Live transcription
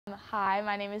Hi,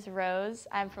 my name is Rose.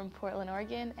 I'm from Portland,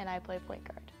 Oregon, and I play point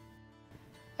guard.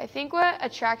 I think what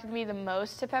attracted me the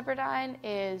most to Pepperdine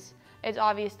is it's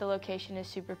obvious the location is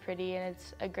super pretty and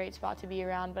it's a great spot to be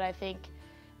around, but I think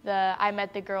I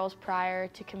met the girls prior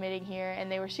to committing here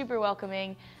and they were super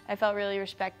welcoming. I felt really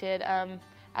respected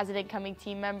as an incoming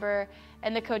team member,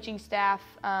 and the coaching staff,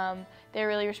 they were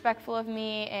really respectful of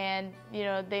me, and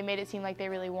they made it seem like they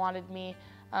really wanted me,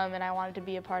 and I wanted to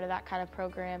be a part of that kind of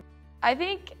program. I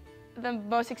think the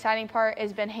most exciting part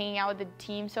has been hanging out with the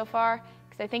team so far,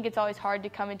 because I think it's always hard to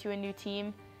come into a new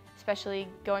team, especially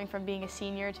going from being a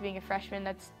senior to being a freshman.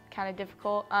 That's kind of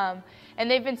difficult. And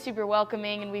they've been super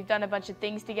welcoming, and we've done a bunch of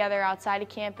things together outside of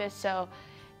campus, so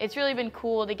it's really been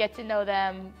cool to get to know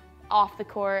them off the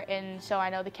court, and so I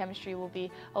know the chemistry will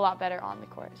be a lot better on the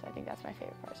court, so I think that's my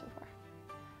favorite part so far.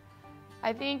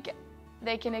 I think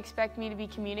they can expect me to be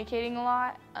communicating a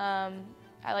lot.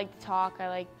 I like to talk. I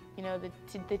like,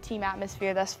 the team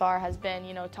atmosphere thus far has been,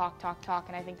 talk, talk, talk,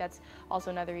 and I think that's also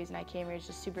another reason I came here. It's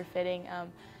just super fitting.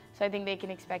 So I think they can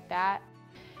expect that.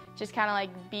 Just kind of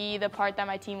like be the part that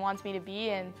my team wants me to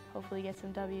be and hopefully get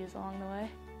some W's along the way.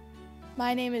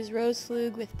 My name is Rose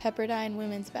Pflug with Pepperdine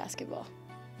Women's Basketball.